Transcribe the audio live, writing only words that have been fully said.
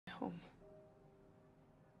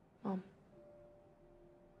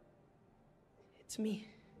It's me.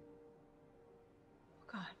 Oh,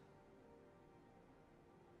 God.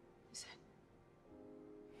 Is it?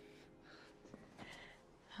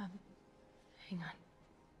 Hang on.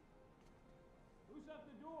 Who's at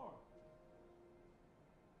the door?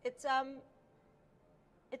 It's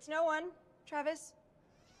no one, Travis.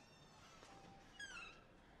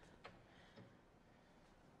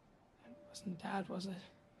 It wasn't Dad, was it?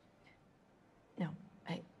 No,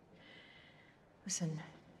 listen,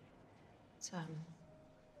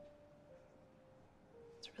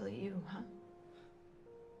 it's really you, huh?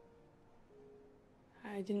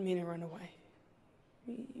 I didn't mean to run away.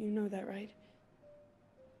 You know that, right?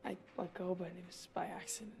 I let go, but it was by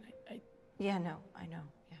accident. Yeah, no, I know,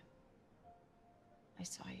 yeah. I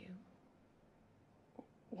saw you.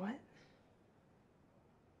 What?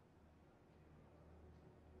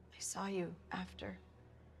 I saw you after.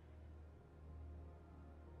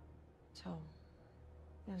 So,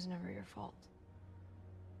 it was never your fault.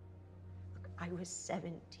 Look, I was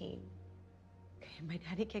 17. Okay, my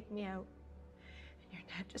daddy kicked me out. And your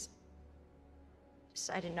dad just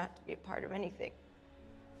decided not to be a part of anything.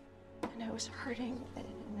 And I was hurting,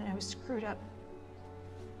 and I was screwed up.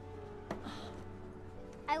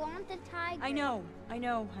 I want the tiger. I know,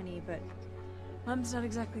 honey, but Mom's not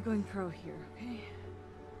exactly going pro here, okay?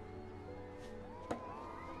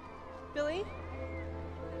 Billy?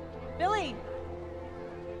 Billy!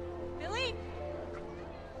 Billy?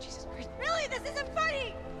 Jesus Christ. Billy, this isn't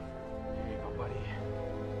funny! There you go, buddy.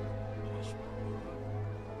 Just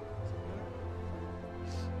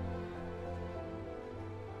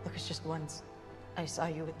Look, it's just once I saw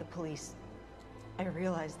you with the police. I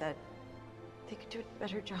realized that they could do a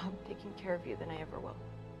better job taking care of you than I ever will.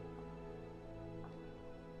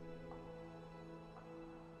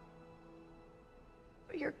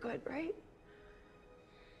 But you're good, right?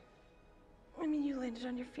 I mean, you landed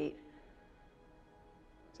on your feet.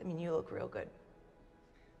 I mean, you look real good.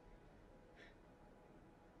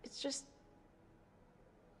 It's just...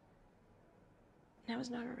 now is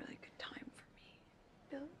not a really good time for me,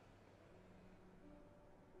 Bill.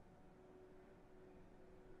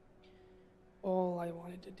 All I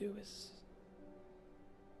wanted to do is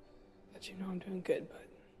let you know I'm doing good, but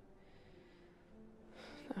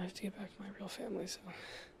I have to get back to my real family, so...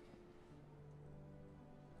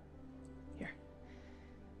 Here.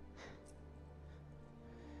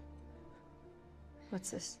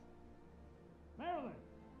 What's this? Marilyn,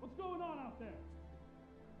 what's going on out there?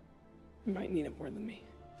 You might need it more than me.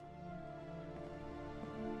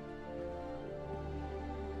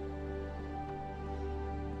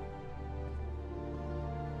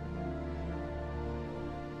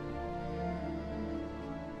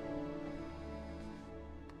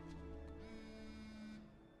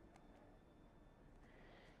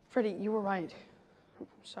 Freddie, you were right. I'm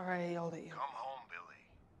sorry I yelled at you. Come home, Billy.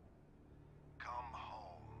 Come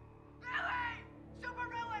home. Billy!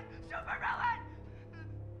 Supervillain! Supervillain!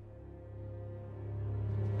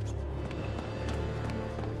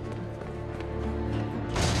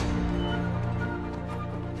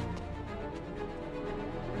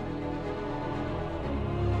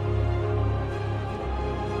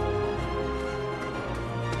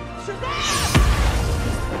 Shazam!